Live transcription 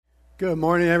Good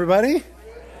morning, everybody.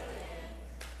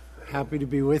 Happy to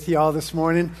be with you all this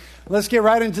morning. Let's get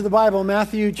right into the Bible.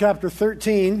 Matthew chapter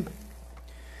 13.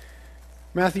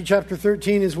 Matthew chapter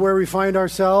 13 is where we find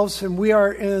ourselves, and we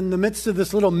are in the midst of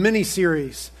this little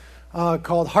mini-series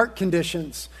called Heart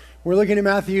Conditions. We're looking at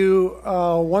Matthew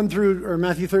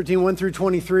 13, 1 through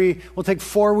 23. We'll take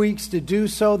 4 weeks to do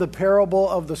so. The parable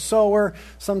of the sower,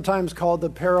 sometimes called the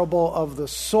parable of the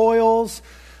soils.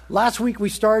 Last week we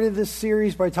started this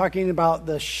series by talking about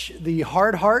the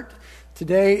hard heart.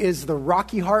 Today is the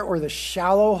rocky heart or the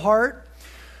shallow heart.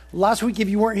 Last week, if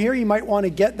you weren't here, you might want to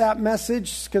get that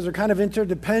message because they're kind of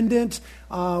interdependent.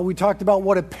 We talked about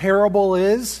what a parable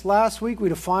is last week. We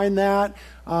defined that,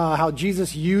 how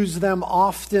Jesus used them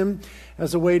often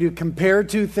as a way to compare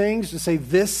two things, to say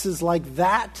this is like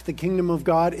that, the kingdom of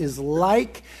God is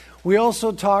like. We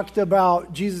also talked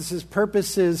about Jesus'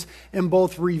 purposes in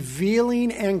both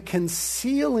revealing and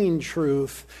concealing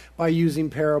truth by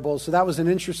using parables. So that was an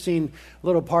interesting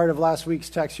little part of last week's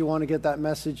text. You want to get that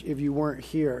message if you weren't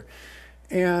here.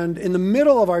 And in the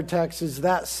middle of our text is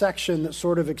that section that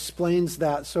sort of explains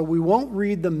that. So we won't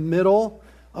read the middle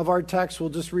of our text. We'll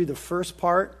just read the first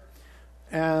part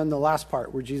and the last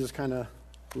part where Jesus kind of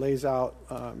lays out,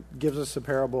 gives us a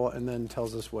parable and then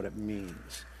tells us what it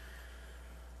means.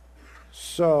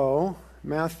 So,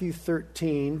 Matthew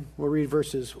 13, we'll read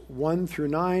verses 1 through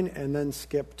 9 and then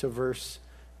skip to verse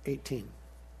 18.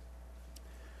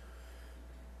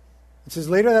 It says,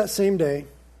 later that same day,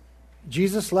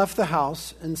 Jesus left the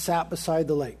house and sat beside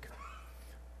the lake.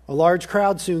 A large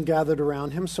crowd soon gathered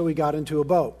around him, so he got into a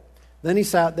boat. Then he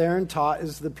sat there and taught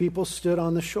as the people stood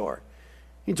on the shore.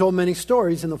 He told many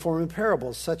stories in the form of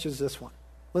parables, such as this one.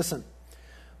 Listen,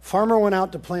 a farmer went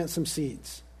out to plant some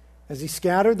seeds. As he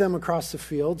scattered them across the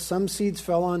field, some seeds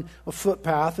fell on a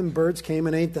footpath and birds came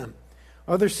and ate them.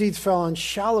 Other seeds fell on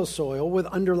shallow soil with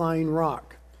underlying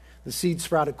rock. The seeds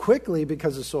sprouted quickly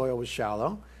because the soil was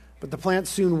shallow, but the plants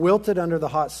soon wilted under the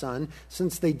hot sun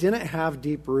since they didn't have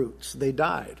deep roots. They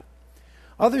died.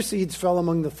 Other seeds fell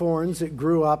among the thorns that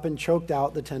grew up and choked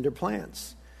out the tender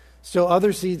plants. Still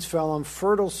other seeds fell on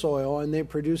fertile soil and they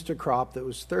produced a crop that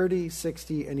was 30,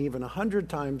 60, and even 100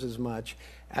 times as much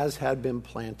as had been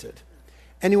planted.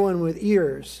 Anyone with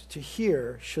ears to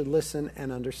hear should listen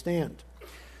and understand.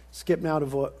 Skip now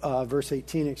to verse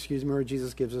 18, where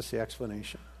Jesus gives us the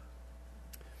explanation.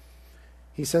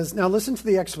 He says, now listen to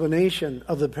the explanation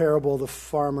of the parable of the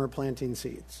farmer planting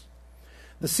seeds.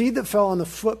 The seed that fell on the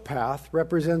footpath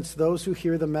represents those who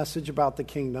hear the message about the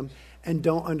kingdom and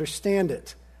don't understand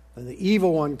it. Then the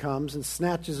evil one comes and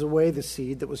snatches away the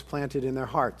seed that was planted in their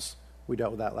hearts. We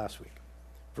dealt with that last week.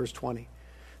 Verse 20.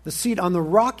 The seed on the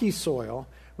rocky soil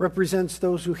represents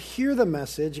those who hear the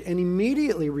message and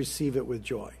immediately receive it with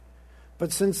joy.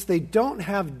 But since they don't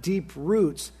have deep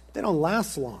roots, they don't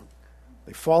last long.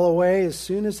 They fall away as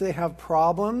soon as they have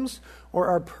problems or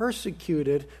are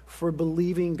persecuted for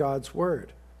believing God's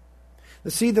word. The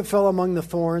seed that fell among the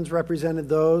thorns represented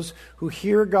those who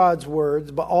hear God's words,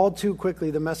 but all too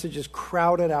quickly the message is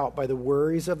crowded out by the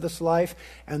worries of this life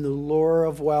and the lure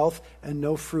of wealth, and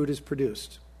no fruit is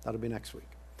produced. That'll be next week.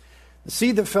 The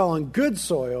seed that fell on good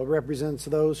soil represents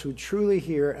those who truly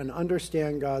hear and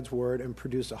understand God's word and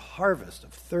produce a harvest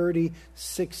of 30,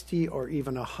 60, or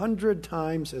even 100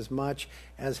 times as much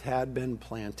as had been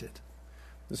planted.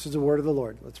 This is the word of the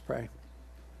Lord. Let's pray.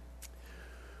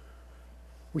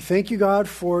 We thank you, God,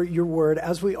 for your word,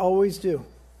 as we always do.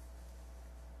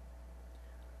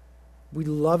 We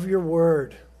love your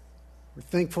word. We're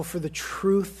thankful for the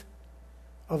truth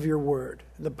of your word,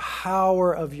 the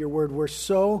power of your word. We're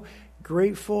so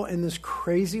grateful in this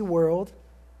crazy world,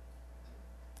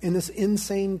 in this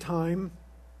insane time,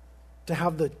 to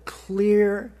have the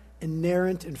clear,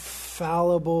 inerrant,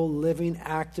 infallible, living,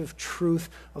 active truth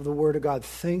of the word of God.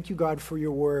 Thank you, God, for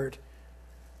your word.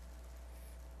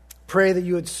 Pray that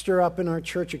you would stir up in our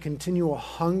church a continual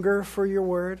hunger for your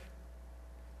word,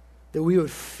 that we would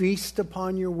feast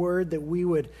upon your word, that we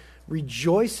would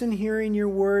rejoice in hearing your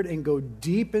word and go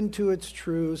deep into its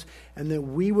truths, and that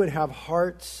we would have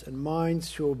hearts and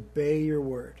minds to obey your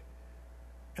word.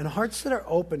 And hearts that are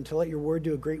open to let your word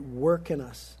do a great work in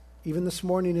us, even this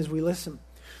morning as we listen.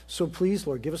 So please,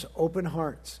 Lord, give us open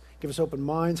hearts, give us open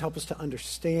minds, help us to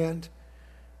understand.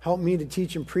 Help me to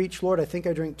teach and preach, Lord. I think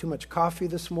I drank too much coffee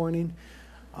this morning.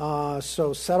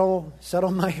 So settle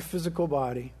my physical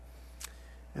body.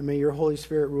 And may your Holy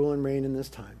Spirit rule and reign in this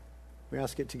time. We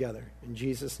ask it together. In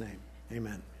Jesus' name,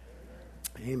 amen.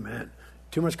 Amen.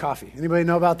 Too much coffee. Anybody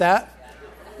know about that?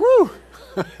 Woo!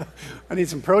 I need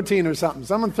some protein or something.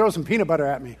 Someone throw some peanut butter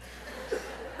at me.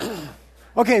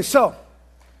 Okay, so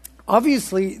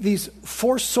Obviously, these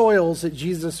four soils that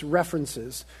Jesus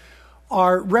references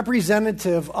are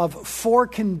representative of four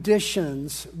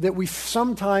conditions that we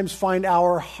sometimes find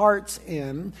our hearts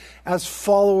in as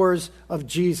followers of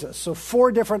Jesus. So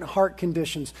four different heart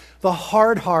conditions. The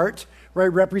hard heart, right,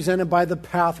 represented by the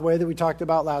pathway that we talked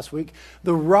about last week.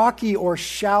 The rocky or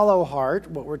shallow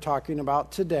heart, what we're talking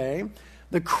about today.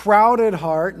 The crowded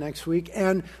heart next week,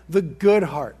 and the good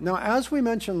heart. Now, as we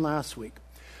mentioned last week,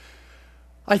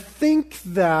 I think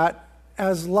that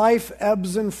as life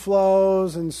ebbs and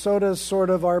flows, and so does sort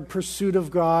of our pursuit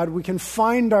of God, we can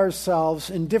find ourselves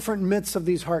in different midst of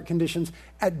these heart conditions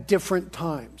at different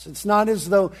times. It's not as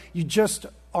though you just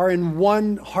are in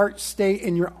one heart state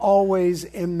and you're always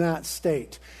in that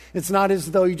state. It's not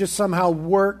as though you just somehow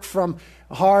work from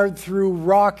hard through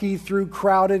rocky, through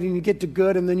crowded, and you get to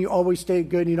good, and then you always stay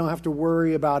good and you don't have to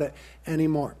worry about it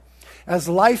anymore. As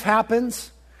life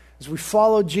happens, as we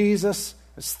follow Jesus,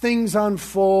 as things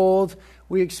unfold,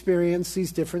 we experience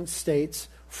these different states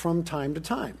from time to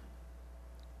time.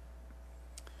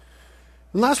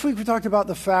 And last week we talked about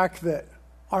the fact that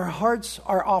our hearts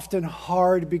are often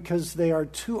hard because they are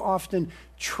too often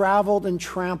traveled and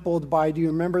trampled by, do you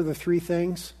remember the three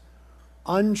things?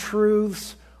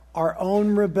 Untruths, our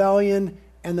own rebellion,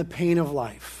 and the pain of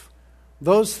life.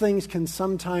 Those things can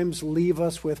sometimes leave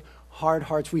us with hard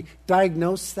hearts. We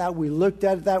diagnosed that, we looked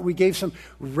at that, we gave some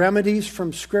remedies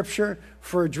from Scripture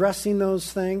for addressing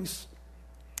those things.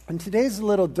 And today's a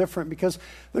little different because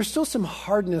there's still some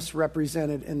hardness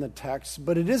represented in the text,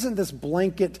 but it isn't this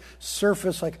blanket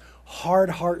surface like hard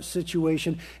heart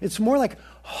situation. It's more like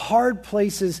hard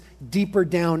places deeper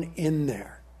down in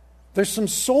there. There's some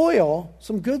soil,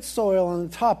 some good soil on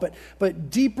the top, but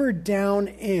deeper down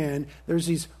in, there's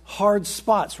these hard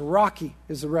spots. Rocky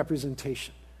is the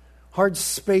representation. Hard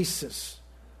spaces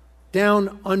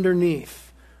down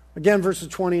underneath. Again, verses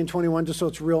 20 and 21, just so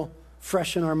it's real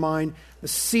fresh in our mind. The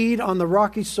seed on the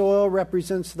rocky soil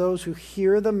represents those who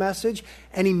hear the message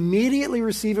and immediately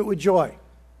receive it with joy.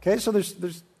 Okay, so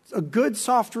there's a good,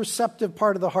 soft, receptive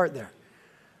part of the heart there.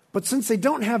 But since they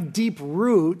don't have deep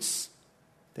roots,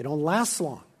 they don't last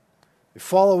long. They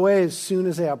fall away as soon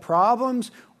as they have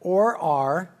problems or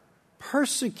are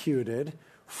persecuted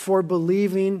for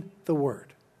believing the word.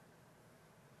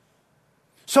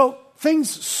 So things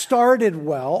started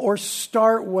well or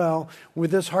start well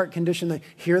with this heart condition. They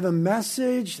hear the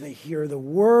message, they hear the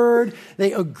word,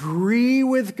 they agree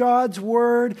with God's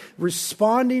word,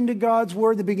 responding to God's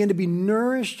word. They begin to be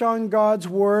nourished on God's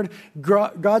word.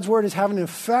 God's word is having an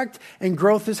effect and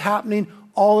growth is happening.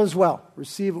 All is well.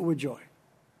 Receive it with joy.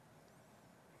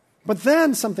 But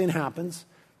then something happens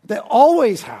that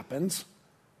always happens.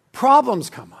 Problems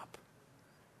come up.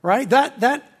 Right?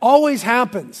 That always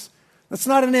happens. That's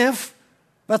not an if,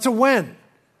 that's a when.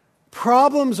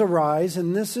 Problems arise,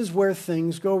 and this is where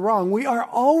things go wrong. We are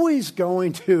always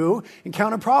going to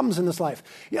encounter problems in this life.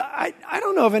 Yeah, I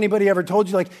don't know if anybody ever told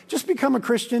you, like, just become a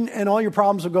Christian and all your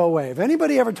problems will go away. If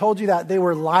anybody ever told you that, they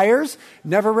were liars,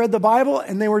 never read the Bible,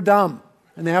 and they were dumb.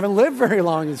 And they haven't lived very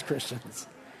long as Christians.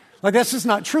 Like, that's just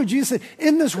not true. Jesus said,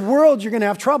 in this world, you're going to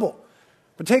have trouble.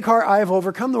 But take heart, I have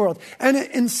overcome the world. And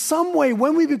in some way,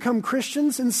 when we become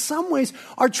Christians, in some ways,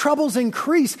 our troubles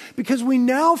increase because we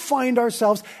now find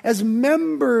ourselves as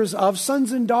members of,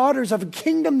 sons and daughters of a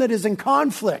kingdom that is in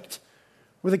conflict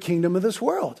with the kingdom of this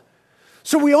world.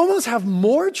 So we almost have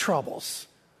more troubles,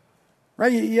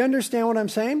 right? You understand what I'm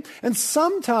saying? And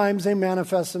sometimes they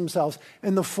manifest themselves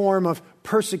in the form of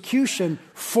persecution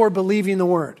for believing the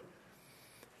word.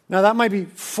 Now, that might be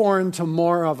foreign to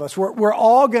more of us. We're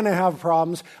all going to have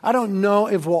problems. I don't know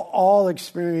if we'll all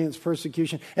experience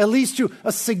persecution, at least to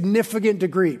a significant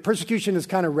degree. Persecution is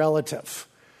kind of relative.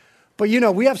 But,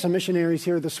 we have some missionaries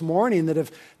here this morning that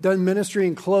have done ministry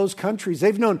in closed countries.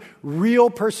 They've known real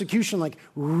persecution, like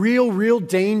real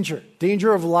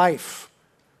danger of life.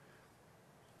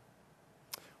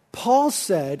 Paul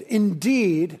said,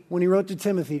 indeed, when he wrote to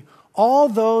Timothy, all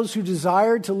those who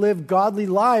desire to live godly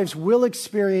lives will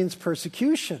experience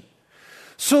persecution.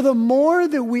 So the more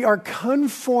that we are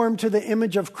conformed to the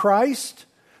image of Christ,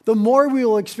 the more we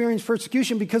will experience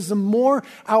persecution because the more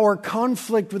our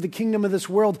conflict with the kingdom of this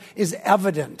world is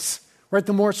evident, right?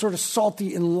 The more sort of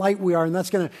salty and light we are, and that's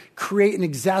going to create and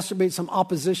exacerbate some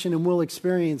opposition, and we'll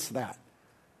experience that.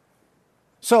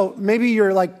 So maybe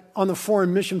you're like on the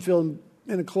foreign mission field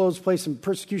in a closed place and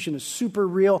persecution is super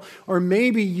real, or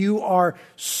maybe you are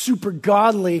super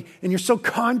godly and you're so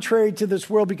contrary to this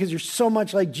world because you're so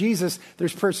much like Jesus,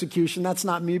 there's persecution. That's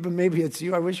not me, but maybe it's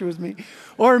you. I wish it was me.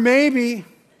 Or maybe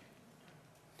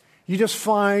you just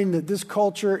find that this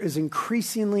culture is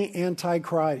increasingly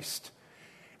anti-Christ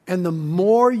And the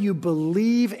more you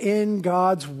believe in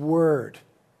God's word,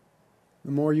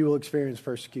 the more you will experience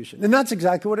persecution. And that's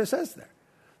exactly what it says there.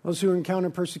 Those who encounter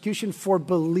persecution for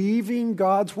believing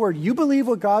God's word. You believe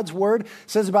what God's word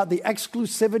says about the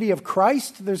exclusivity of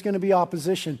Christ, there's going to be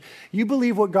opposition. You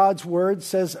believe what God's word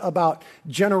says about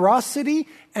generosity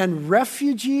and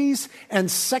refugees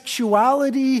and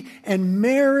sexuality and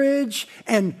marriage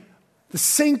and the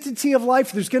sanctity of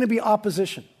life, there's going to be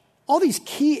opposition. All these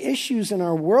key issues in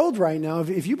our world right now,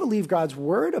 if you believe God's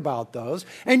word about those,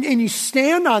 and you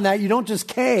stand on that, you don't just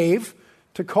cave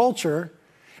to culture,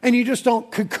 and you just don't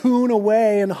cocoon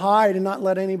away and hide and not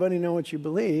let anybody know what you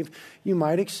believe, you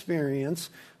might experience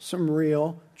some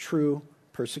real, true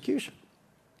persecution.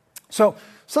 So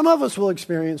some of us will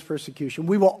experience persecution.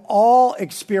 We will all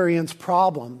experience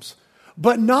problems,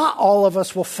 but not all of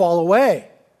us will fall away.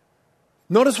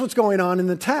 Notice what's going on in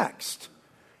the text.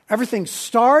 Everything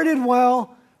started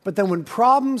well, but then when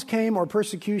problems came or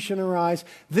persecution arise,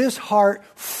 this heart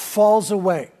falls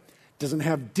away. Doesn't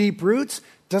have deep roots,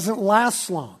 doesn't last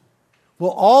long.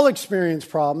 We'll all experience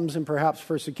problems and perhaps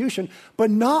persecution,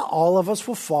 but not all of us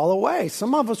will fall away.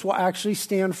 Some of us will actually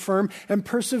stand firm and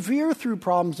persevere through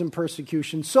problems and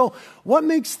persecution. So what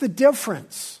makes the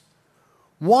difference?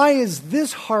 Why is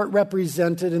this heart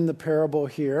represented in the parable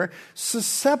here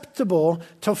susceptible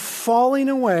to falling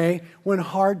away when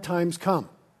hard times come?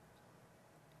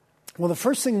 Well, the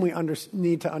first thing we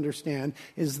need to understand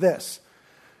is this.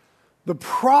 The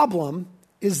problem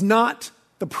is not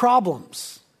the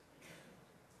problems.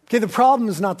 Okay, the problem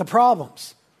is not the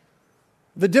problems.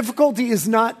 The difficulty is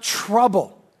not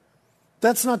trouble.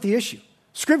 That's not the issue.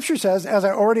 Scripture says, as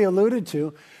I already alluded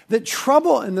to, that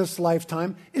trouble in this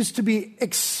lifetime is to be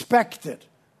expected.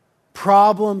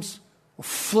 Problems,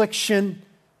 affliction,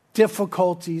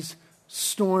 difficulties,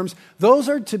 storms, those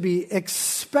are to be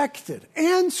expected.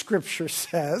 And Scripture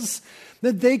says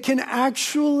that they can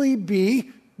actually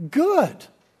be good.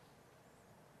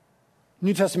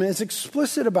 New Testament is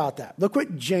explicit about that. Look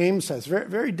what James says. Very,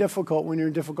 very difficult when you're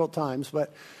in difficult times.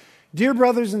 But, dear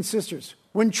brothers and sisters,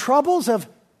 when troubles of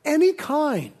any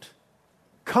kind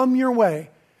come your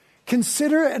way,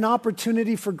 consider an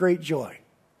opportunity for great joy.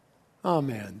 Oh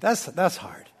man, that's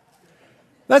hard.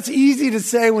 That's easy to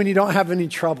say when you don't have any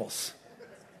troubles.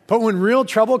 But when real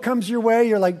trouble comes your way,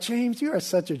 you're like, James, you are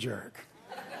such a jerk.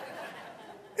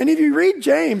 And if you read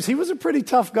James, he was a pretty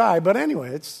tough guy. But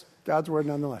anyway, it's God's word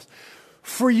nonetheless.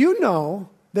 For you know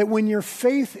that when your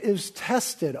faith is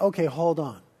tested, okay, hold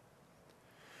on.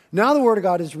 Now the Word of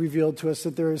God has revealed to us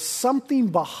that there is something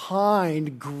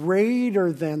behind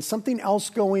greater than, something else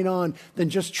going on than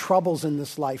just troubles in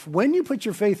this life. When you put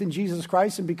your faith in Jesus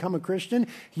Christ and become a Christian,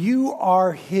 you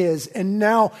are His. And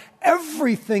now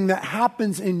everything that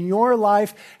happens in your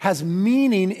life has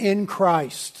meaning in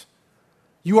Christ.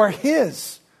 You are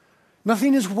His.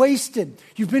 Nothing is wasted.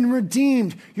 You've been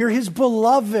redeemed. You're His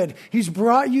beloved. He's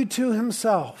brought you to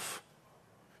Himself.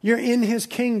 You're in His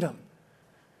kingdom.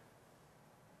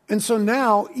 And so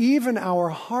now, even our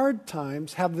hard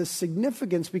times have this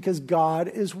significance because God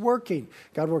is working.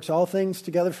 God works all things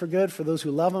together for good for those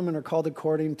who love Him and are called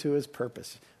according to His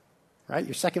purpose. Right?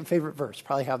 Your second favorite verse.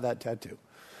 Probably have that tattoo.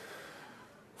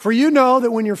 For you know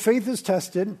that when your faith is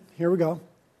tested, here we go,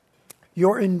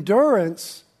 your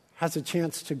endurance has a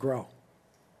chance to grow.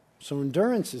 So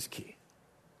endurance is key.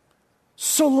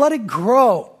 So let it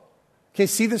grow. Okay,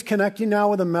 see this connecting now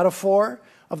with a metaphor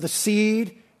of the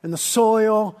seed and the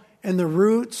soil and the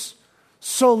roots.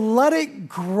 So let it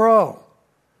grow.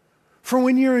 For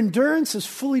when your endurance is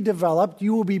fully developed,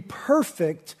 you will be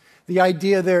perfect. The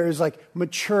idea there is like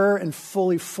mature and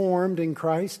fully formed in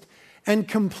Christ and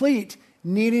complete,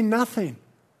 needing nothing.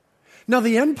 Now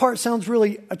the end part sounds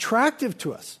really attractive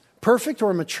to us. Perfect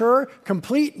or mature,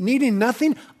 complete, needing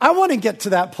nothing. I want to get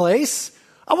to that place.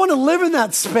 I want to live in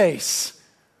that space.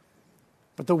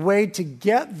 But the way to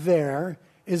get there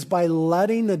is by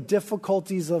letting the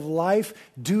difficulties of life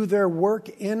do their work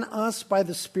in us by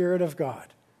the Spirit of God.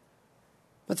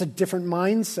 That's a different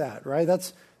mindset, right?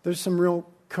 There's some real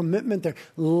commitment there.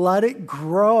 Let it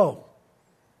grow.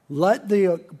 Let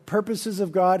the purposes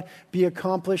of God be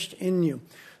accomplished in you.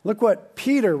 Look what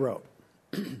Peter wrote.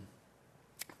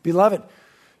 Beloved,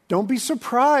 don't be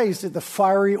surprised at the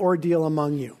fiery ordeal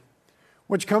among you,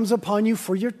 which comes upon you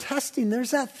for your testing.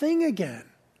 There's that thing again.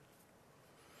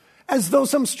 As though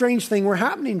some strange thing were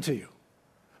happening to you.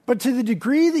 But to the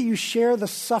degree that you share the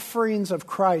sufferings of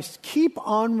Christ, keep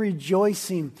on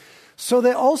rejoicing, so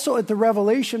that also at the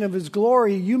revelation of His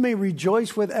glory, you may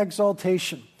rejoice with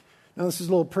exaltation. Now, this is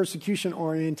a little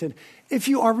persecution-oriented. If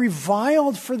you are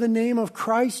reviled for the name of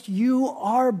Christ, you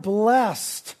are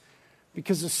blessed,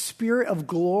 because the Spirit of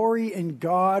glory in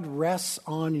God rests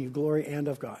on you, glory and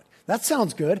of God. That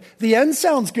sounds good. The end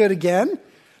sounds good again.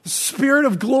 The Spirit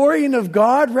of glory and of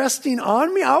God resting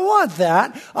on me. I want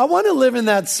that. I want to live in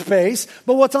that space.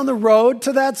 But what's on the road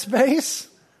to that space?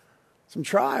 Some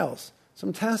trials,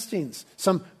 some testings,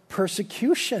 some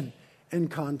persecution in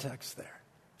context there.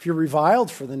 If you're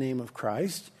reviled for the name of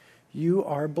Christ, you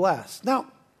are blessed. Now,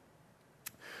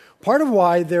 part of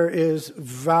why there is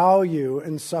value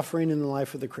in suffering in the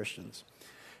life of the Christians,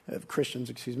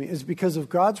 is because of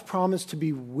God's promise to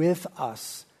be with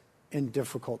us in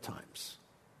difficult times.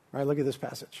 Right? Look at this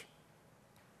passage.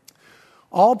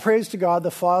 All praise to God,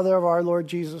 the Father of our Lord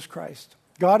Jesus Christ.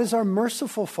 God is our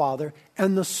merciful Father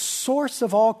and the source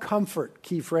of all comfort.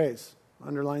 Key phrase.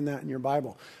 Underline that in your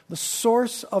Bible. The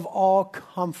source of all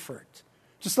comfort.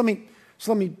 Just let me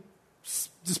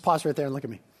pause right there and look at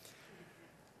me.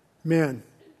 Man,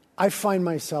 I find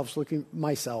myself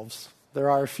there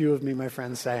are a few of me, my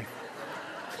friends say.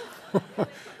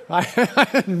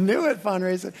 I knew it,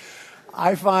 fundraiser.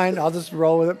 I'll just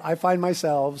roll with it. I find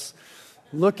myself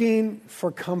looking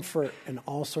for comfort in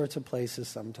all sorts of places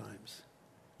sometimes.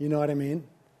 You know what I mean?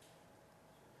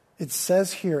 It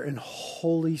says here in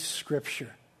Holy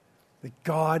Scripture that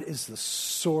God is the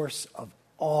source of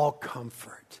all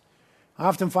comfort. I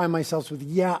often find myself with,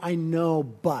 I know,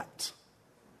 but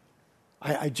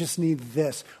I just need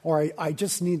this, or I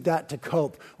just need that to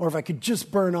cope, or if I could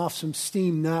just burn off some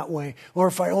steam that way, or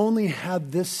if I only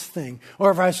had this thing, or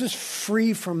if I was just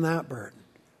free from that burden.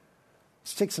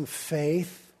 Let's take some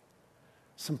faith,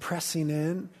 some pressing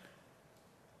in.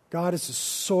 God is the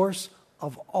source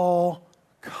of all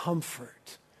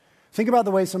comfort. Think about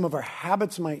the way some of our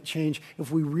habits might change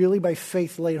if we really by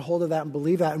faith laid hold of that and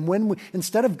believe that. And when we,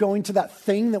 instead of going to that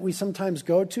thing that we sometimes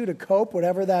go to cope,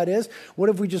 whatever that is, what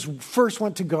if we just first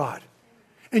went to God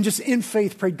and just in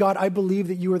faith prayed, God, I believe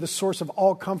that you are the source of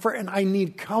all comfort and I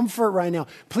need comfort right now.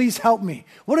 Please help me.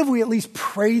 What if we at least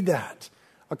prayed that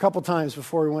a couple times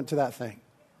before we went to that thing,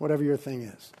 whatever your thing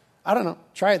is? I don't know.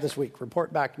 Try it this week.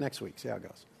 Report back next week. See how it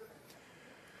goes.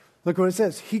 Look what it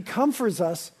says. He comforts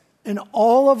us in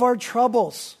all of our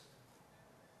troubles.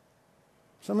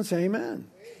 Someone say amen. Amen.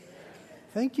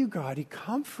 Thank you, God. He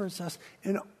comforts us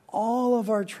in all of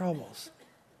our troubles.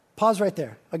 Pause right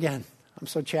there. Again, I'm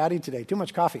so chatty today. Too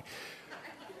much coffee.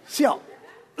 See how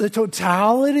the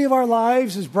totality of our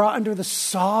lives is brought under the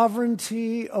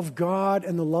sovereignty of God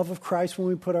and the love of Christ when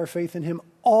we put our faith in Him.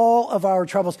 All of our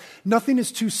troubles. Nothing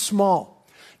is too small.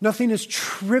 Nothing is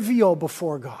trivial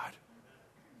before God.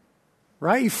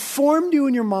 Right? He formed you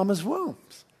in your mama's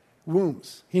wombs.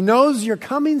 He knows your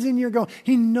comings and your goings.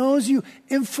 He knows you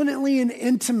infinitely and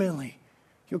intimately.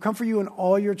 He'll comfort you in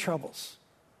all your troubles.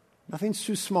 Nothing's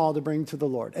too small to bring to the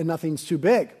Lord, and nothing's too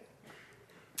big.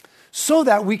 So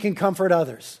that we can comfort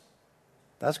others.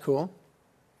 That's cool.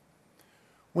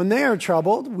 When they are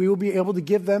troubled, we will be able to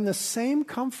give them the same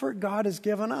comfort God has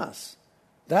given us.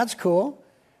 That's cool.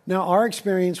 Now, our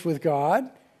experience with God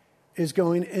is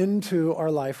going into our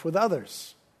life with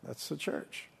others. That's the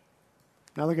church.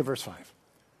 Now look at verse 5.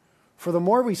 For the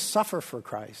more we suffer for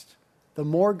Christ, the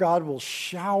more God will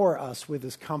shower us with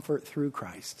His comfort through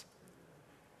Christ.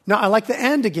 Now I like the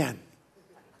end again.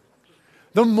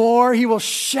 The more He will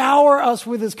shower us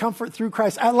with His comfort through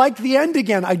Christ. I like the end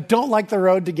again. I don't like the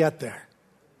road to get there.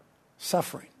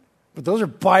 Suffering. But those are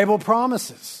Bible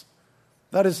promises.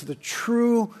 That is the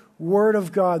true Word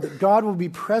of God, that God will be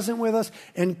present with us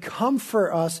and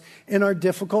comfort us in our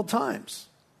difficult times.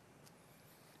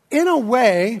 In a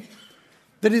way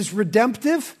that is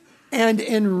redemptive and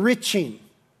enriching.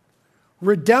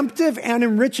 Redemptive and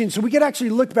enriching. So we could actually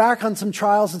look back on some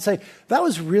trials and say, that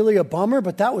was really a bummer,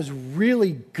 but that was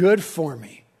really good for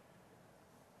me.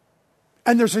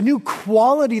 And there's a new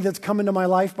quality that's come into my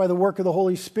life by the work of the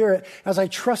Holy Spirit as I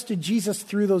trusted Jesus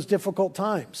through those difficult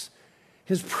times.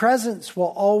 His presence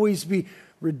will always be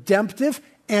redemptive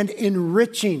and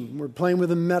enriching. We're playing with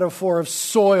a metaphor of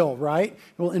soil, right?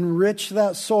 It will enrich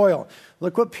that soil.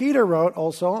 Look what Peter wrote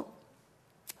also.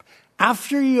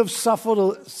 After you have suffered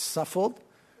a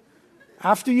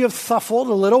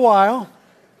little while,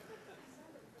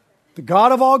 the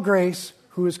God of all grace,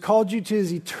 who has called you to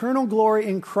His eternal glory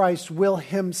in Christ, will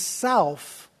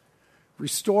Himself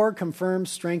restore, confirm,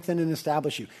 strengthen, and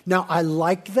establish you. Now, I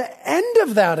like the end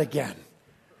of that again.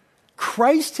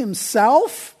 Christ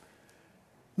Himself,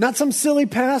 not some silly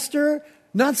pastor,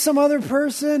 not some other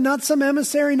person, not some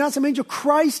emissary, not some angel.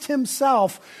 Christ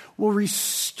Himself will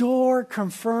restore,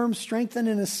 confirm, strengthen,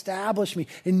 and establish me.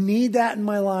 I need that in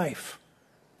my life.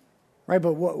 Right,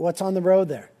 but what's on the road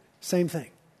there? Same thing.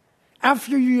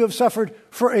 After you have suffered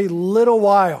for a little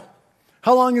while.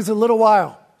 How long is a little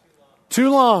while? Too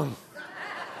long.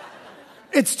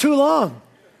 It's too long.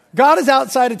 God is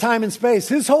outside of time and space.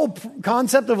 His whole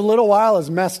concept of a little while is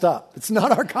messed up. It's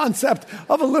not our concept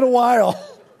of a little while.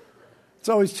 It's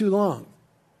always too long.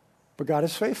 But God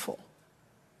is faithful.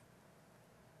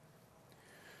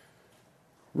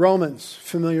 Romans,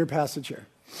 familiar passage here.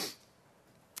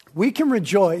 We can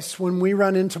rejoice when we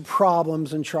run into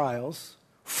problems and trials,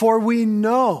 for we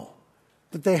know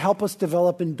that they help us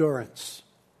develop endurance.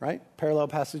 Right? Parallel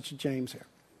passage to James here.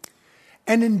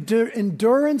 And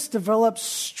endurance develops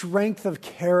strength of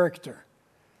character.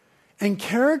 And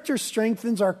character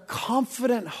strengthens our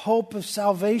confident hope of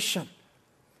salvation.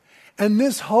 And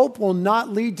this hope will not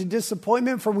lead to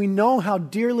disappointment, for we know how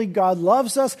dearly God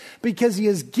loves us because he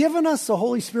has given us the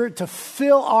Holy Spirit to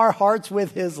fill our hearts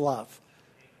with his love.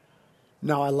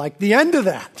 Now, I like the end of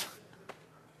that,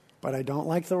 but I don't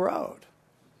like the road.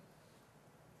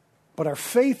 But our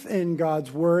faith in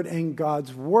God's word and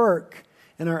God's work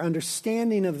and our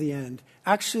understanding of the end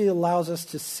actually allows us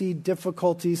to see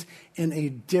difficulties in a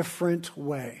different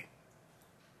way.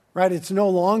 Right? It's no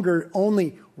longer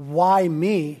only why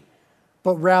me,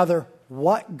 but rather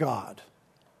what God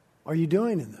are you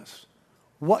doing in this?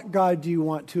 What God do you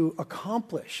want to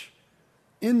accomplish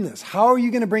in this? How are you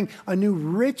going to bring a new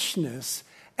richness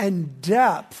and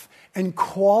depth and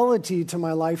quality to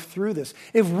my life through this?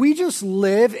 If we just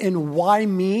live in why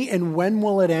me and when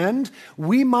will it end,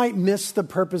 we might miss the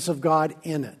purpose of God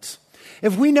in it.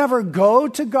 If we never go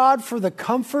to God for the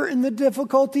comfort in the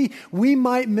difficulty, we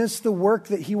might miss the work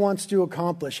that he wants to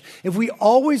accomplish. If we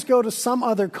always go to some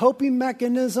other coping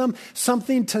mechanism,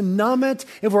 something to numb it,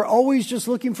 if we're always just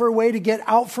looking for a way to get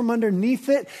out from underneath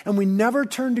it, and we never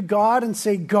turn to God and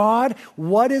say, God,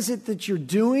 what is it that you're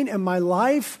doing in my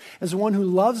life as one who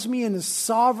loves me and is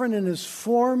sovereign and is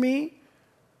for me?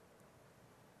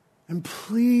 And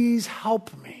please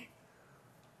help me.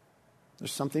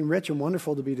 There's something rich and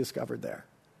wonderful to be discovered there.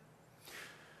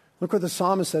 Look what the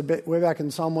psalmist said way back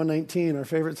in Psalm 119, our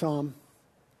favorite psalm.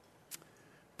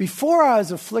 Before I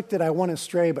was afflicted, I went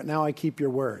astray, but now I keep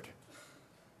your word.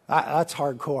 That's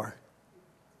hardcore,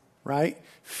 right?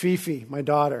 Fifi, my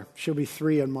daughter, she'll be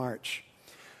 3 in March.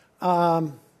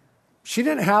 She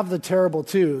didn't have the terrible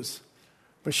 2s,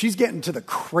 but she's getting to the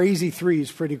crazy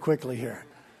 3s pretty quickly here.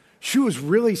 She was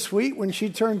really sweet when she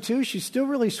turned 2. She's still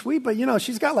really sweet, but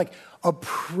she's got like a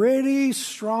pretty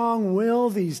strong will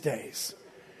these days.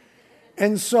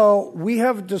 And so we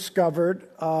have discovered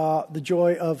the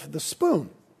joy of the spoon.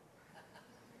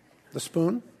 The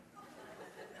spoon.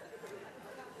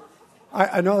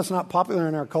 I know that's not popular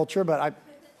in our culture, but I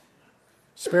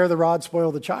spare the rod,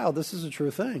 spoil the child. This is a true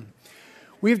thing.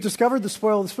 We've discovered the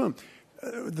spoil of the spoon.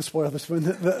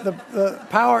 The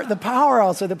power,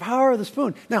 I'll say, the power of the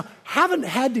spoon. Now, haven't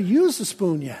had to use the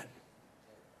spoon yet.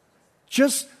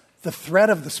 Just the thread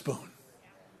of the spoon.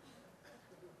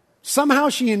 Somehow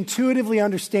she intuitively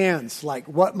understands, like,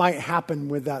 what might happen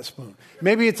with that spoon.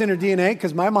 Maybe it's in her DNA,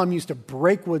 because my mom used to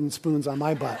break wooden spoons on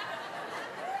my butt.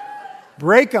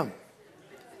 Break them.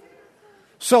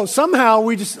 So somehow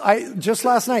just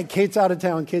last night, Kate's out of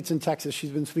town. Kate's in Texas.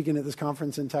 She's been speaking at this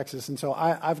conference in Texas. And so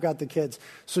I've got the kids.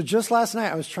 So just last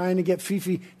night, I was trying to get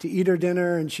Fifi to eat her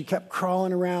dinner, and she kept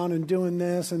crawling around and doing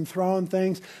this and throwing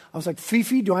things. I was like,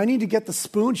 Fifi, do I need to get the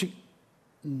spoon?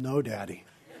 No, Daddy.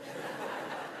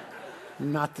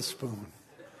 Not the spoon.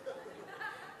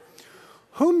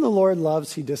 Whom the Lord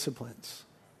loves, he disciplines.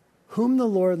 Whom the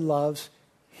Lord loves,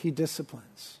 he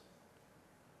disciplines.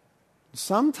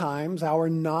 Sometimes our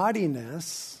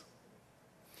naughtiness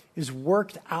is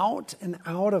worked out and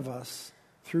out of us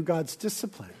through God's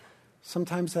discipline.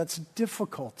 Sometimes that's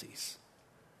difficulties.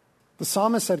 The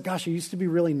psalmist said, gosh, I used to be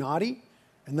really naughty,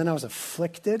 and then I was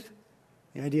afflicted.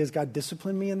 The idea is God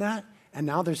disciplined me in that, and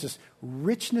now there's this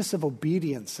richness of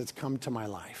obedience that's come to my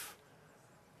life.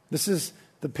 This is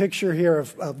the picture here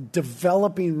of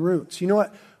developing roots. You know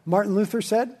what Martin Luther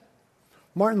said?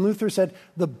 Martin Luther said,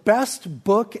 the best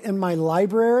book in my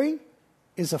library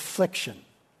is affliction.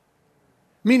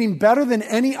 Meaning better than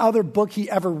any other book he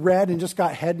ever read and just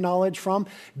got head knowledge from.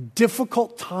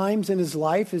 Difficult times in his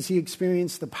life as he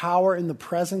experienced the power and the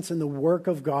presence and the work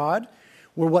of God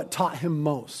were what taught him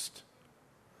most.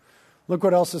 Look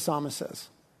what else the psalmist says.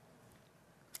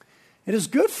 It is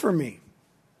good for me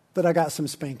that I got some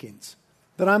spankings,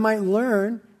 that I might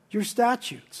learn your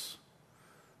statutes.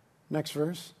 Next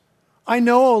verse. I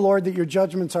know, O Lord, that your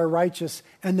judgments are righteous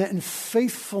and that in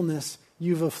faithfulness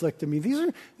you've afflicted me.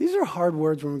 These are hard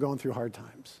words when we're going through hard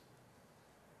times.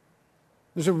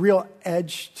 There's a real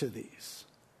edge to these.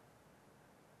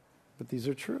 But these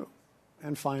are true.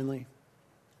 And finally,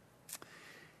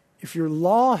 If your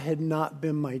law had not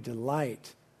been my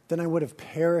delight, then I would have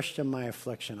perished in my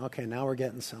affliction. Okay, now we're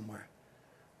getting somewhere.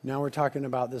 Now we're talking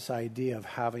about this idea of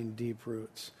having deep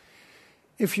roots.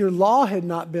 If your law had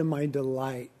not been my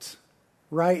delight,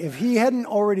 right? If he hadn't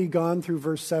already gone through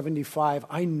verse 75,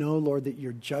 I know, Lord, that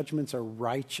your judgments are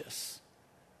righteous.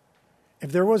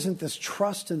 If there wasn't this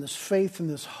trust and this faith and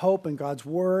this hope in God's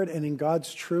word and in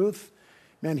God's truth,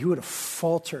 man, he would have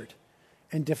faltered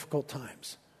in difficult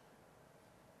times.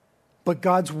 But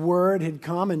God's word had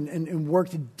come and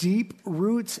worked deep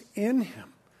roots in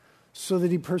him so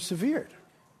that he persevered.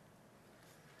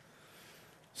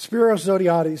 Spiros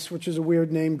Zodhiates, which is a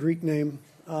weird name, Greek name,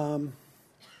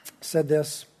 said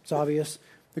this. It's obvious.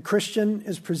 The Christian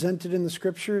is presented in the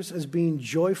scriptures as being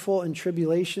joyful in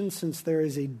tribulation, since there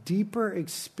is a deeper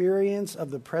experience of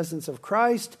the presence of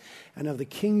Christ and of the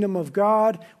kingdom of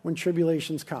God when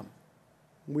tribulations come.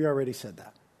 We already said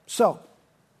that. So,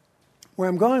 where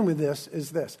I'm going with this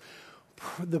is this.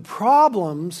 The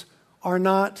problems are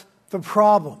not the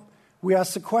problem. We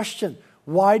ask the question,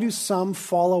 why do some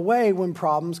fall away when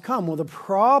problems come? Well, the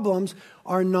problems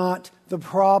are not the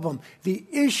problem. The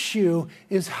issue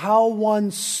is how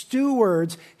one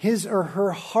stewards his or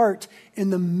her heart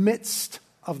in the midst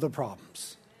of the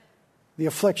problems, the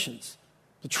afflictions,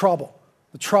 the trouble,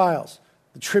 the trials,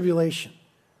 the tribulation.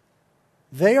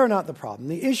 They are not the problem.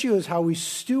 The issue is how we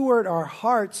steward our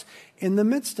hearts in the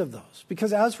midst of those.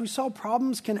 Because as we saw,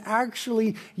 problems can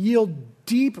actually yield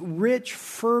deep, rich,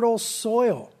 fertile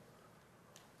soil.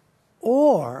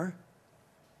 Or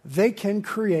they can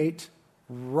create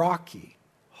rocky,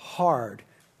 hard,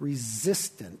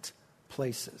 resistant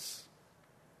places.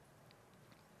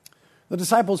 The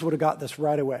disciples would have got this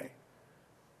right away.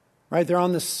 Right? They're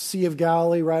on the Sea of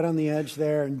Galilee, right on the edge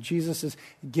there, and Jesus is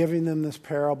giving them this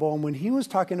parable. And when he was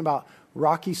talking about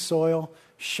rocky soil,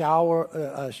 shallow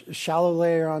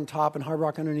layer on top and hard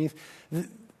rock underneath,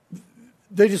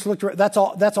 they just looked right. That's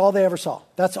all they ever saw.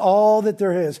 That's all that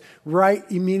there is right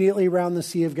immediately around the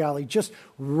Sea of Galilee. Just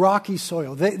rocky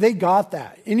soil. They got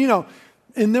that. And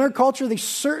in their culture, they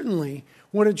certainly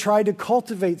would have tried to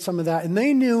cultivate some of that. And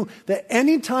they knew that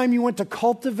anytime you went to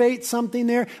cultivate something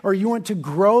there or you went to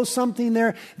grow something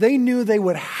there, they knew they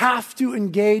would have to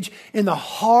engage in the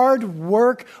hard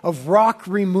work of rock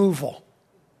removal.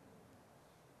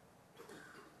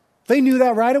 They knew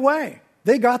that right away.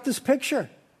 They got this picture.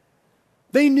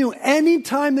 They knew any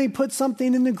time they put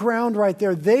something in the ground right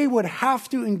there, they would have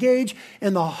to engage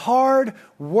in the hard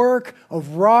work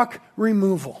of rock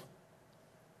removal.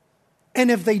 And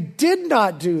if they did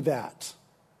not do that,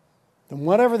 then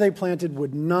whatever they planted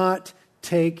would not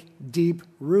take deep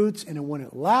roots, and it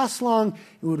wouldn't last long.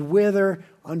 It would wither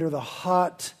under the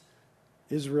hot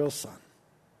Israel sun.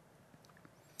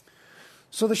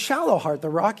 So the shallow heart, the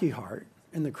rocky heart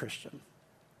in the Christian,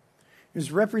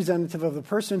 is representative of the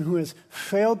person who has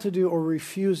failed to do or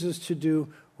refuses to do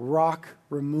rock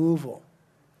removal.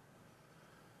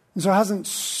 And so hasn't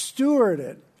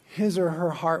stewarded his or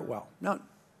her heart well. Now,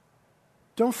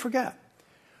 don't forget,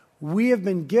 we have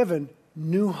been given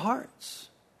new hearts.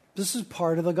 This is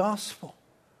part of the gospel,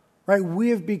 right? We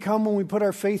have become, when we put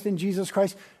our faith in Jesus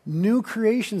Christ, new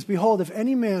creations. Behold, if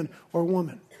any man or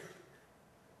woman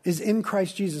is in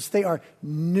Christ Jesus, they are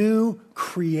new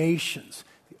creations.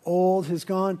 The old has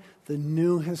gone, the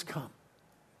new has come.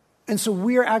 And so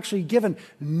we are actually given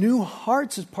new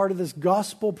hearts as part of this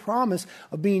gospel promise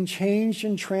of being changed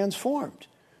and transformed.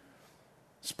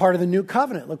 It's part of the new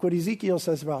covenant. Look what Ezekiel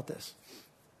says about this.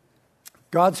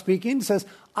 God speaking says,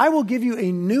 I will give you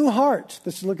a new heart.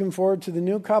 This is looking forward to the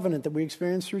new covenant that we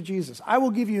experience through Jesus. I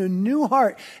will give you a new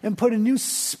heart and put a new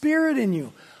spirit in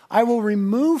you. I will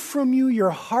remove from you your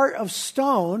heart of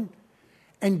stone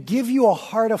and give you a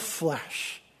heart of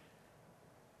flesh.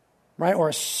 Right? Or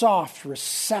a soft,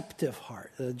 receptive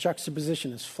heart. The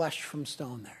juxtaposition is flesh from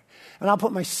stone there. And I'll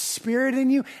put my spirit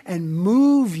in you and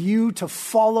move you to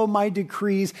follow my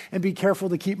decrees and be careful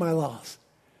to keep my laws.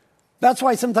 That's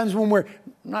why sometimes when we're,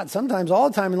 not sometimes, all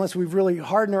the time, unless we've really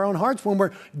hardened our own hearts, when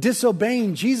we're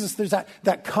disobeying Jesus, there's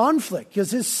that conflict because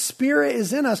his spirit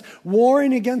is in us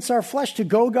warring against our flesh to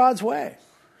go God's way.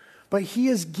 But he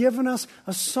has given us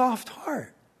a soft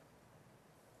heart.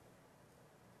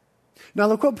 Now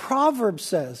look what Proverbs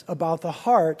says about the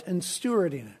heart and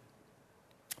stewarding it.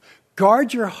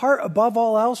 Guard your heart above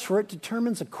all else, for it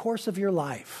determines the course of your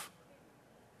life.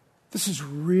 This is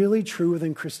really true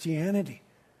within Christianity.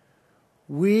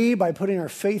 We, by putting our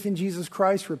faith in Jesus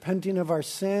Christ, repenting of our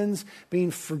sins,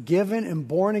 being forgiven and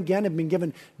born again, have been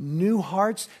given new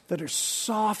hearts that are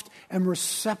soft and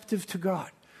receptive to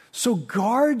God. So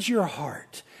guard your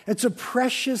heart It's a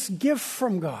precious gift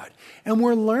from God. And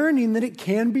we're learning that it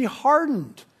can be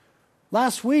hardened.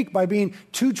 Last week, by being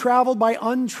too traveled by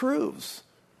untruths,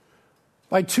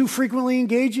 by too frequently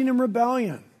engaging in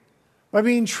rebellion, by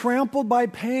being trampled by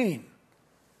pain.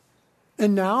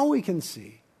 And now we can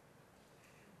see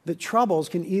that troubles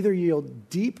can either yield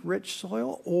deep, rich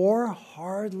soil or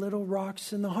hard little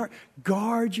rocks in the heart.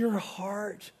 Guard your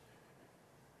heart.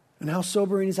 And how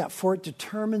sobering is that? For it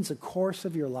determines the course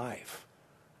of your life,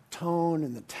 tone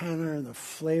and the tenor and the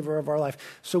flavor of our life.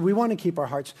 So we want to keep our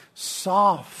hearts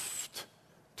soft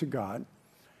to God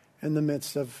in the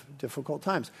midst of difficult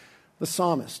times. The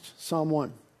psalmist, Psalm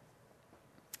 1.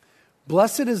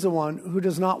 Blessed is the one who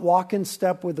does not walk in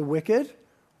step with the wicked,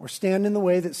 or stand in the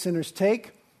way that sinners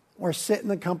take, or sit in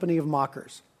the company of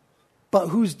mockers, but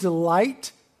whose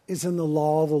delight is in the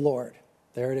law of the Lord.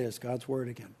 There it is, God's word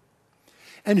again.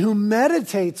 And who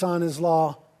meditates on his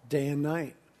law day and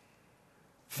night.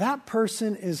 That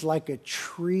person is like a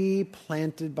tree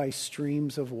planted by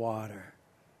streams of water.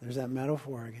 There's that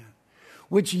metaphor again.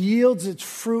 Which yields its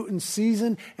fruit in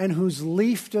season, and whose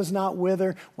leaf does not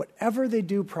wither. Whatever they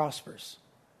do prospers.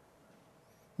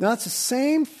 Now, that's the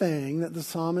same thing that the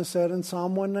psalmist said in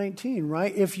Psalm 119,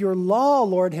 right? If your law,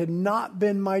 Lord, had not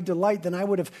been my delight, then I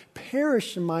would have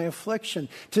perished in my affliction.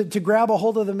 To grab a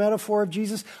hold of the metaphor of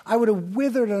Jesus, I would have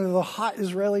withered under the hot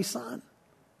Israeli sun.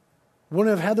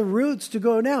 Wouldn't have had the roots to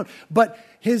go down. But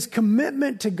his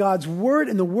commitment to God's word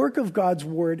and the work of God's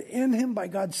word in him by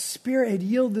God's Spirit had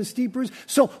yielded this deep roots.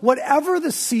 So whatever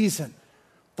the season,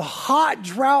 the hot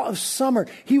drought of summer,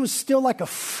 he was still like a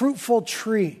fruitful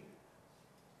tree.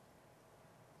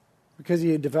 Because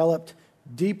he had developed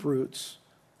deep roots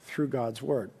through God's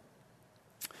word.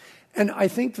 And I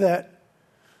think that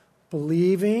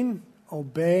believing,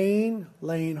 obeying,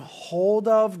 laying hold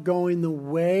of, going the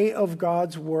way of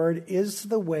God's word is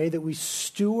the way that we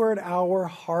steward our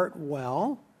heart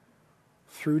well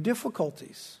through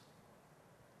difficulties.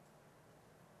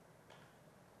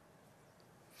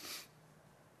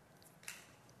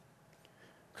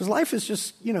 Because life is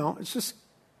just, it's just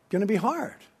going to be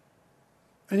hard.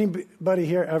 Anybody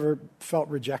here ever felt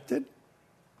rejected?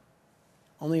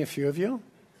 Only a few of you?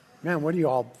 Man, what are you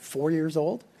all, 4 years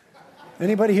old?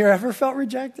 Anybody here ever felt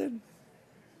rejected?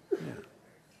 Yeah.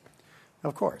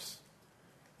 Of course.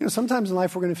 Sometimes in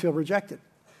life we're going to feel rejected.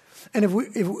 And if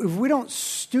we don't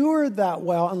steward that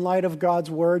well in light of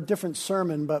God's word, different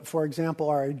sermon, but for example,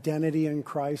 our identity in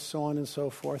Christ, so on and so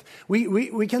forth,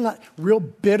 we can let real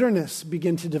bitterness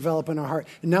begin to develop in our heart.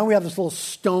 And now we have this little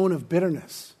stone of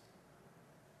bitterness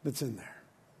that's in there.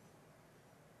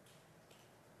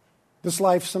 This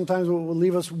life sometimes will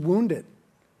leave us wounded.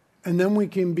 And then we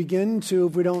can begin to,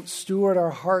 if we don't steward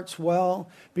our hearts well,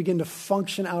 begin to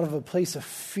function out of a place of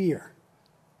fear.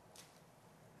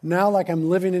 Now, like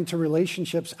I'm living into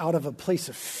relationships out of a place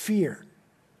of fear.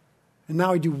 And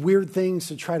now I do weird things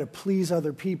to try to please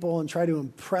other people and try to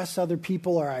impress other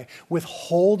people, or I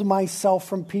withhold myself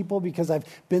from people because I've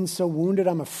been so wounded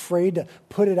I'm afraid to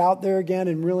put it out there again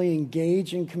and really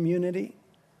engage in community.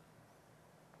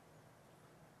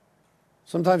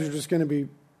 Sometimes you're just going to be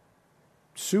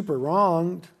super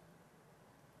wronged.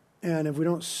 And if we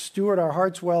don't steward our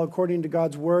hearts well according to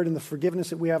God's word and the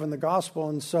forgiveness that we have in the gospel,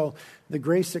 and so the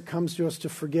grace that comes to us to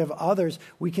forgive others,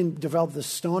 we can develop the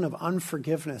stone of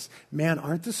unforgiveness. Man,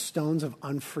 aren't the stones of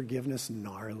unforgiveness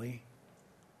gnarly?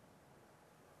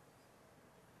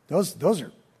 Those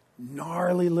are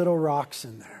gnarly little rocks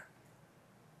in there.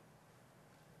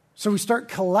 So we start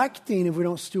collecting, if we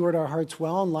don't steward our hearts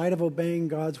well in light of obeying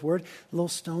God's word, little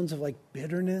stones of like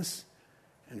bitterness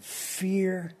and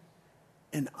fear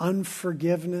and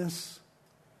unforgiveness.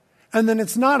 And then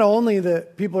it's not only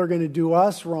that people are going to do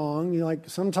us wrong,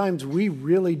 sometimes we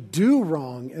really do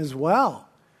wrong as well.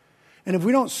 And if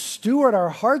we don't steward our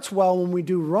hearts well when we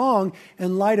do wrong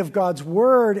in light of God's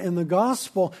word and the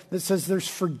gospel that says there's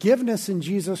forgiveness in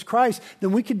Jesus Christ,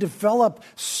 then we could develop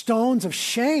stones of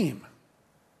shame.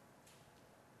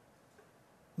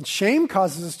 And shame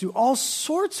causes us to do all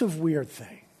sorts of weird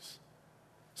things,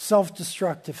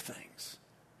 self-destructive things.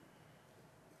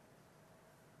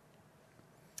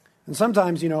 And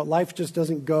sometimes, life just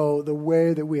doesn't go the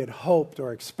way that we had hoped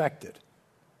or expected,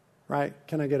 right?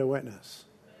 Can I get a witness?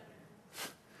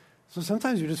 So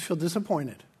sometimes you just feel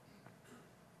disappointed,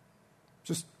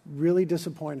 just really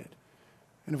disappointed.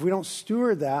 And if we don't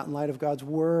steward that in light of God's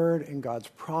word and God's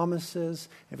promises,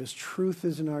 if his truth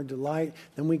is in our delight,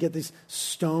 then we get these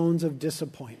stones of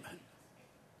disappointment.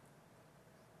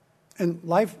 And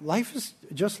life is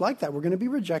just like that. We're going to be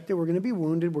rejected. We're going to be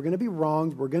wounded. We're going to be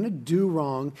wronged. We're going to do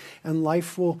wrong. And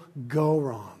life will go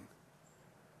wrong.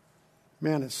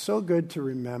 Man, it's so good to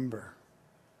remember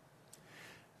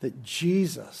that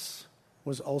Jesus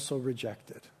was also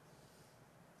rejected,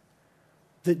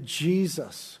 that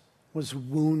Jesus was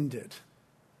wounded,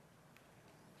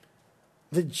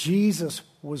 that Jesus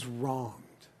was wronged.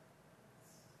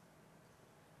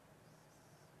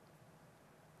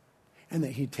 And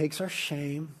that he takes our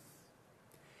shame,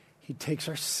 he takes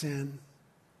our sin,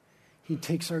 he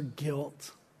takes our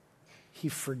guilt, he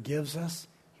forgives us,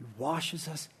 he washes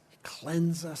us, he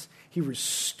cleanses us, he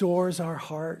restores our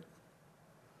heart.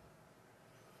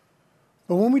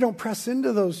 But when we don't press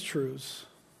into those truths,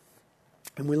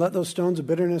 and we let those stones of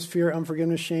bitterness, fear,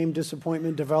 unforgiveness, shame,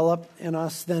 disappointment develop in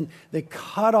us, then they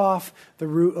cut off the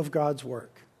root of God's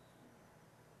work.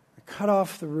 They cut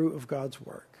off the root of God's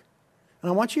work. And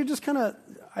I want you to just kind of,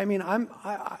 I'm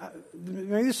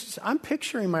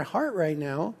picturing my heart right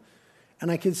now, and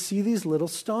I can see these little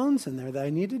stones in there that I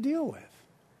need to deal with.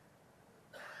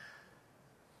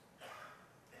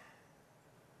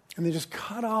 And they just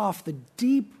cut off the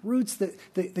deep roots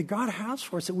that God has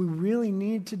for us that we really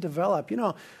need to develop. You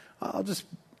know, I'll just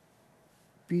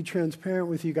be transparent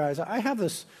with you guys. I have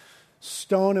this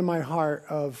stone in my heart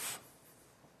of,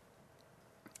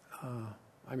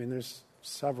 there's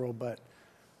several, but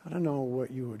I don't know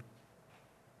what you would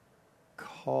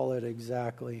call it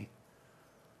exactly.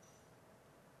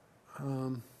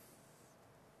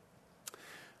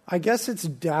 I guess it's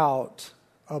doubt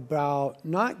about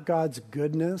not God's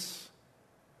goodness.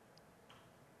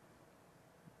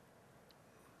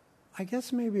 I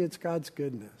guess maybe it's God's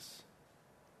goodness.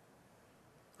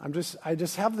 I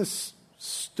just have this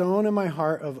stone in my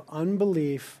heart of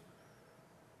unbelief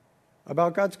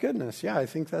about God's goodness. Yeah, I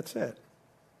think that's it.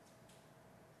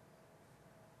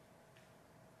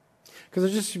 Because I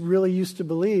just really used to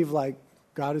believe like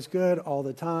God is good all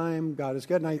the time. God is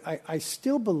good. And I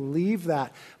still believe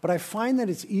that. But I find that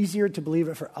it's easier to believe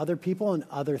it for other people and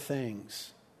other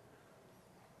things.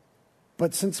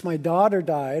 But since my daughter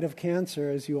died of cancer,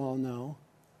 as you all know,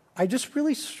 I just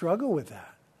really struggle with that.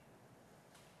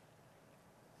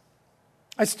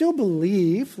 I still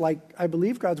believe, I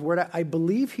believe God's word. I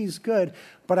believe he's good,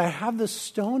 but I have this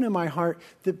stone in my heart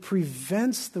that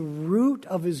prevents the root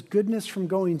of his goodness from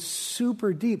going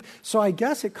super deep. So I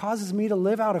guess it causes me to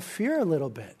live out of fear a little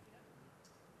bit.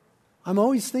 I'm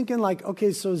always thinking like,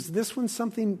 okay, so is this when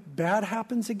something bad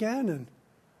happens again? And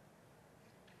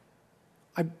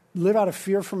I live out of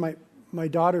fear for my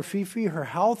daughter Fifi, her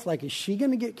health. Like, is she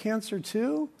going to get cancer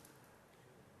too?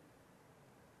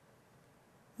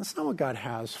 That's not what God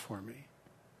has for me.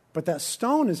 But that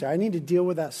stone is there. I need to deal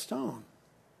with that stone.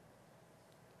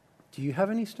 Do you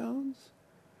have any stones?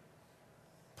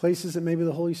 Places that maybe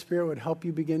the Holy Spirit would help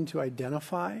you begin to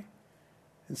identify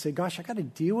and say, gosh, I got to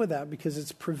deal with that because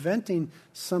it's preventing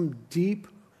some deep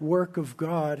work of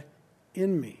God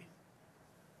in me.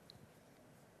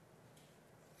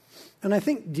 And I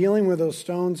think dealing with those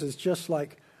stones is just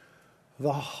like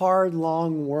the hard,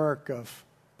 long work of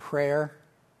prayer,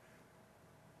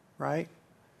 right?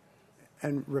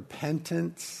 And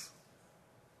repentance.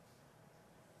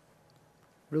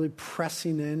 Really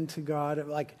pressing into God.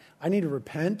 Like, I need to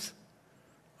repent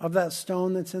of that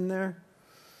stone that's in there.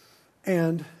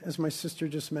 And, as my sister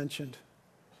just mentioned,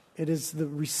 it is the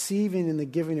receiving and the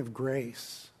giving of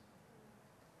grace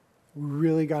we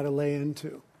really got to lay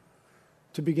into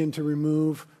to begin to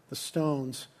remove the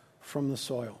stones from the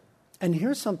soil. And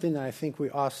here's something that I think we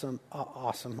often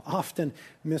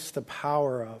miss the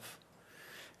power of,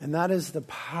 and that is the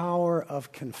power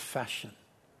of confession.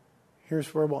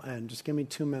 Here's where we'll end. Just give me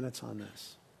 2 minutes on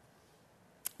this.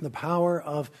 The power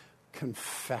of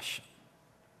confession.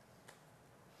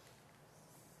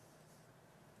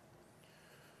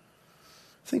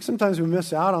 I think sometimes we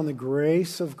miss out on the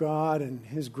grace of God and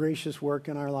his gracious work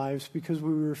in our lives because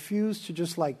we refuse to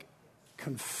just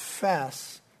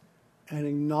confess and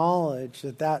acknowledge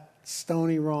that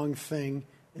stony wrong thing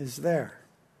is there.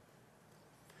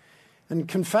 And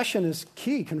confession is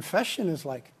key. Confession is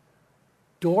like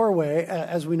doorway,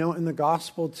 as we know in the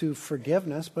gospel, to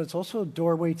forgiveness, but it's also a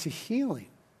doorway to healing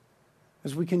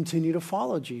as we continue to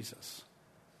follow Jesus.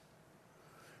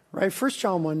 Right? 1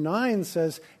 John 1:9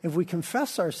 says, if we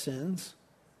confess our sins,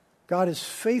 God is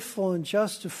faithful and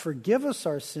just to forgive us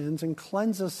our sins and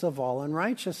cleanse us of all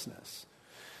unrighteousness.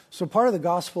 So part of the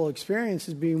gospel experience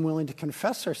is being willing to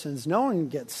confess our sins. No one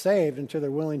gets saved until they're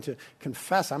willing to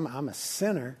confess, I'm a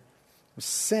sinner with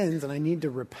sins and I need to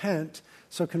repent.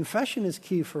 So confession is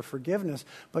key for forgiveness,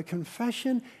 but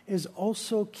confession is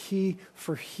also key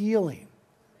for healing.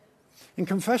 And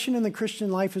confession in the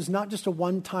Christian life is not just a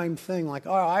one-time thing like,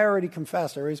 oh, I already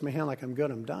confessed. I raised my hand like I'm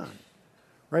good, I'm done.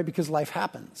 Right? Because life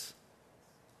happens.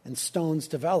 and stones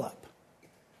develop.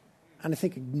 And I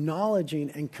think acknowledging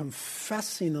and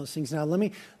confessing those things. Now, let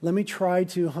me try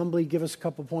to humbly give us a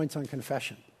couple points on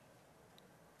confession.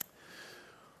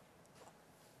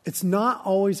 It's not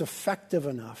always effective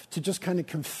enough to just kind of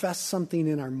confess something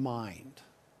in our mind.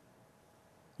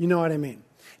 You know what I mean?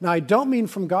 Now, I don't mean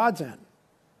from God's end.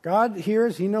 God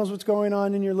hears, he knows what's going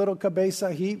on in your little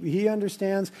cabeza. He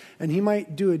understands, and he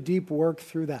might do a deep work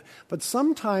through that. But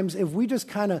sometimes if we just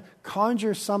kind of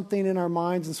conjure something in our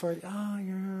minds and sort of,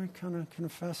 you're kind of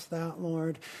confess that,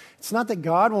 Lord. It's not that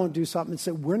God won't do something. It's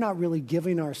that we're not really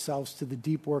giving ourselves to the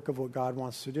deep work of what God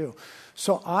wants to do.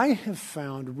 So I have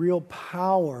found real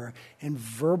power in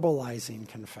verbalizing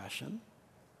confession.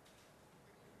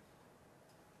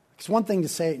 It's one thing to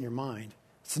say it in your mind.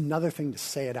 It's another thing to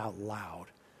say it out loud.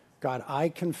 God, I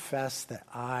confess that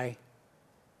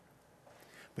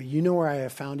But you know where I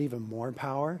have found even more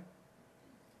power?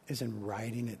 Is in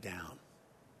writing it down.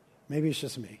 Maybe it's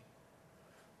just me.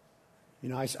 You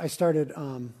know, I started,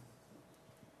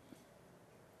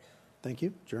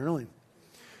 journaling.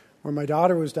 Where my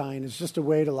daughter was dying, it's just a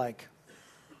way to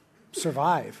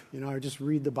survive. You know, I just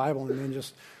read the Bible and then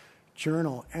just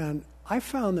journal. And I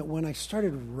found that when I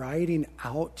started writing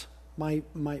out my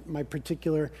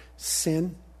particular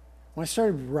sin, when I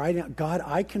started writing out, God,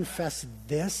 I confess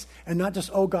this, and not just,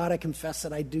 oh God, I confess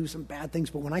that I do some bad things,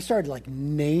 but when I started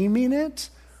naming it,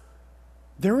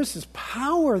 there was this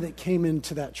power that came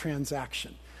into that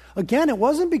transaction. Again, it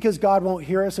wasn't because God won't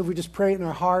hear us if we just pray it in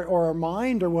our heart or our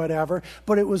mind or whatever,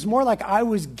 but it was more like I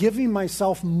was giving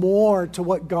myself more to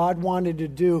what God wanted to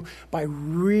do by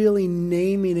really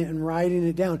naming it and writing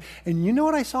it down. And you know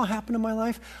what I saw happen in my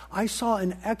life? I saw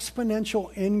an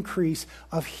exponential increase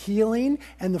of healing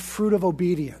and the fruit of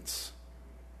obedience.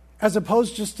 As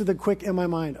opposed just to the quick in my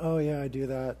mind, oh yeah, I do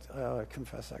that, I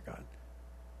confess that, God.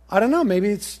 I don't know, maybe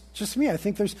it's just me. I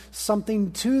think there's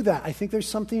something to that. I think there's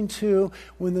something to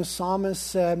when the psalmist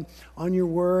said, on your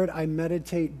word I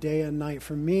meditate day and night.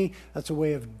 For me, that's a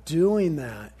way of doing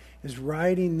that, is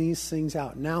writing these things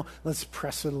out. Now, let's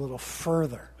press it a little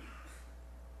further.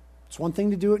 It's one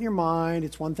thing to do it in your mind.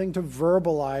 It's one thing to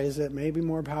verbalize it, maybe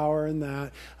more power in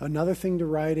that. Another thing to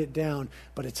write it down.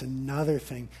 But it's another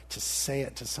thing to say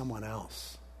it to someone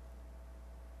else.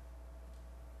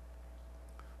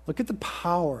 Look at the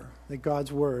power that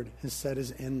God's word has said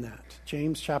is in that.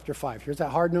 James chapter 5. Here's that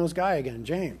hard-nosed guy again,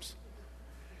 James.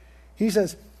 He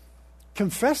says,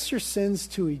 confess your sins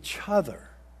to each other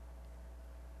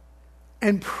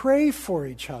and pray for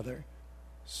each other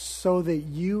so that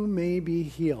you may be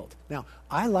healed. Now,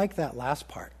 I like that last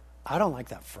part. I don't like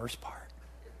that first part.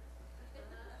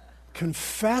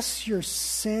 Confess your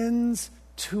sins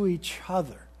to each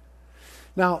other.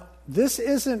 Now, this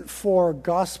isn't for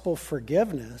gospel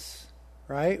forgiveness,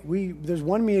 right? There's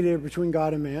one mediator between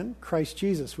God and man, Christ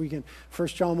Jesus. We can, 1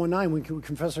 John 1:9, we can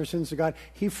confess our sins to God.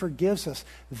 He forgives us.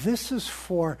 This is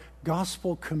for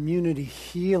gospel community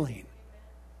healing.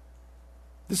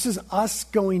 This is us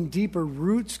going deeper,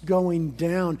 roots going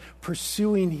down,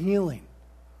 pursuing healing.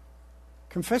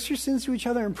 Confess your sins to each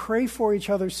other and pray for each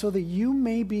other so that you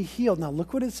may be healed. Now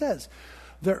look what it says.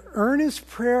 The earnest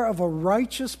prayer of a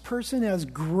righteous person has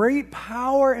great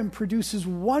power and produces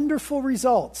wonderful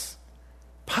results.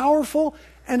 Powerful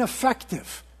and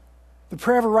effective. The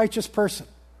prayer of a righteous person.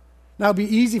 Now, it'd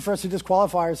be easy for us to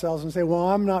disqualify ourselves and say, well,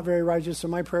 I'm not very righteous, so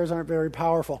my prayers aren't very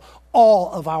powerful.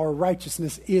 All of our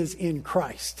righteousness is in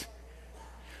Christ.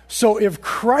 So if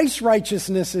Christ's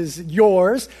righteousness is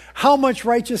yours, how much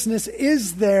righteousness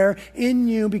is there in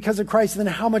you because of Christ? Then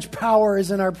how much power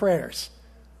is in our prayers?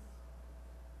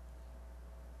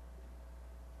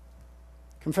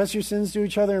 Confess your sins to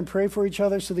each other and pray for each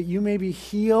other so that you may be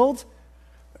healed.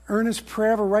 The earnest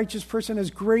prayer of a righteous person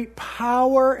has great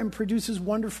power and produces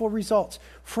wonderful results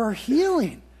for our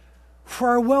healing, for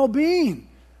our well-being,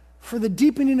 for the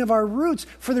deepening of our roots,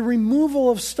 for the removal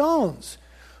of stones.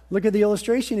 Look at the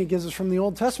illustration he gives us from the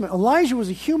Old Testament. Elijah was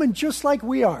a human just like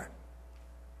we are.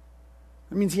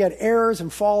 That means he had errors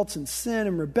and faults and sin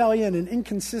and rebellion and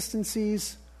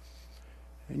inconsistencies,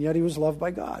 and yet he was loved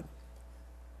by God.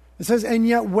 It says, and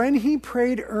yet when he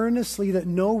prayed earnestly that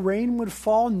no rain would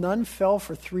fall, none fell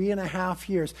for 3.5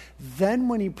 years. Then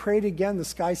when he prayed again, the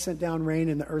sky sent down rain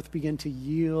and the earth began to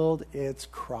yield its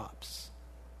crops.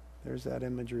 There's that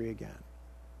imagery again.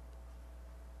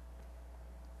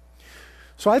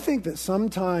 So I think that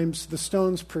sometimes the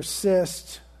stones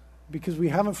persist because we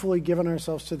haven't fully given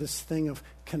ourselves to this thing of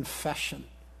confession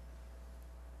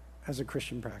as a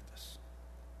Christian practice,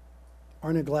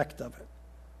 or neglect of it.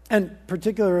 And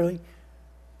particularly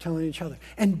telling each other.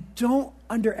 And don't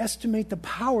underestimate the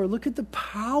power. Look at the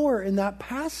power in that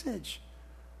passage.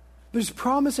 There's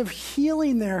promise of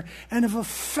healing there and of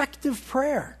effective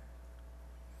prayer.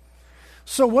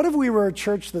 So what if we were a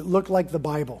church that looked like the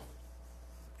Bible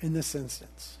in this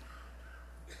instance?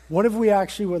 What if we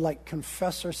actually would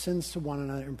confess our sins to one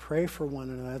another and pray for one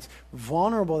another? That's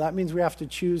vulnerable. That means we have to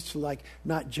choose to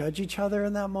not judge each other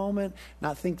in that moment,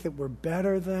 not think that we're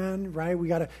better than, right? We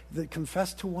got to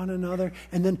confess to one another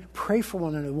and then pray for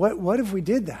one another. What if we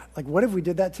did that? What if we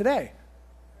did that today?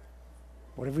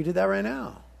 What if we did that right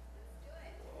now?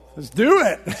 Let's do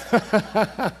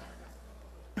it.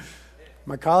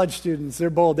 My college students, they're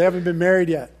bold. They haven't been married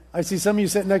yet. I see some of you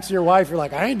sitting next to your wife. You're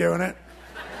like, I ain't doing it.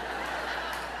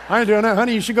 I ain't doing it.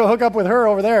 Honey, you should go hook up with her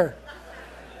over there.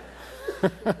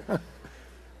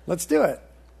 Let's do it.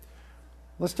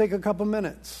 Let's take a couple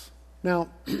minutes. Now,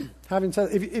 having said,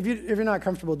 if you're not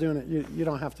comfortable doing it, you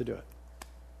don't have to do it.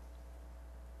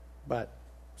 But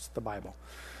it's the Bible.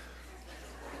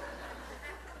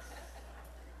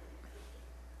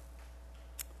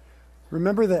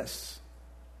 Remember this,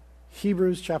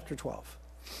 Hebrews chapter 12.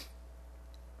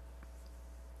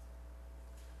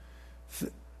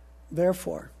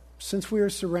 Therefore, since we are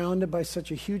surrounded by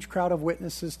such a huge crowd of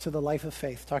witnesses to the life of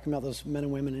faith, talking about those men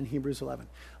and women in Hebrews 11,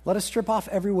 let us strip off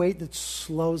every weight that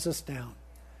slows us down,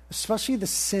 especially the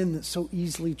sin that so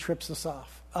easily trips us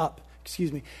up,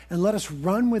 and let us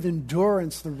run with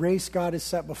endurance the race God has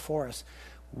set before us.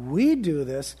 We do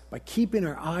this by keeping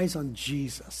our eyes on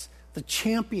Jesus, the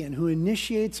champion who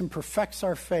initiates and perfects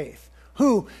our faith,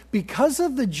 who, because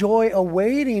of the joy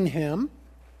awaiting him,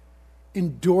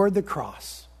 endured the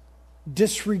cross,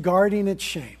 disregarding its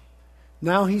shame.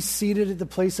 Now he's seated at the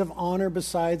place of honor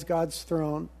beside God's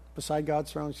throne.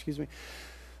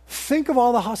 Think of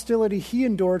all the hostility he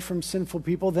endured from sinful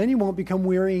people. Then you won't become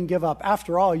weary and give up.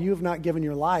 After all, you have not given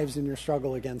your lives in your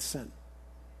struggle against sin.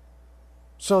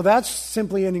 So that's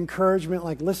simply an encouragement.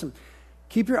 Listen,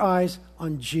 keep your eyes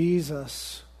on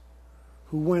Jesus,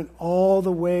 who went all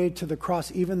the way to the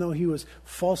cross, even though he was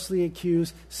falsely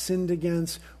accused, sinned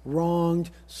against, wronged,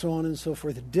 so on and so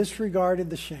forth, disregarded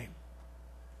the shame.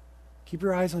 Keep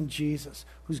your eyes on Jesus,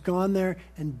 who's gone there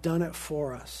and done it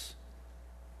for us.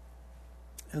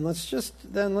 And let's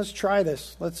try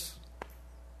this. I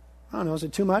don't know, is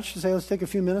it too much to say let's take a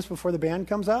few minutes before the band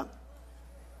comes up?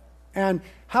 And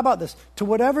how about this? To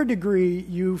whatever degree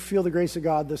you feel the grace of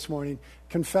God this morning,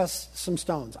 confess some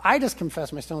stones. I just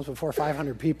confessed my stones before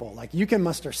 500 people. You can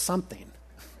muster something.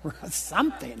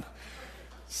 Something.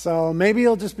 So maybe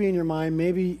it'll just be in your mind.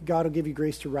 Maybe God will give you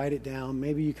grace to write it down.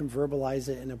 Maybe you can verbalize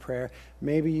it in a prayer.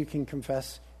 Maybe you can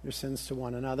confess your sins to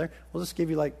one another. We'll just give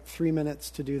you 3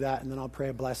 minutes to do that, and then I'll pray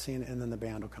a blessing, and then the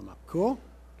band will come up. Cool?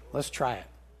 Let's try it.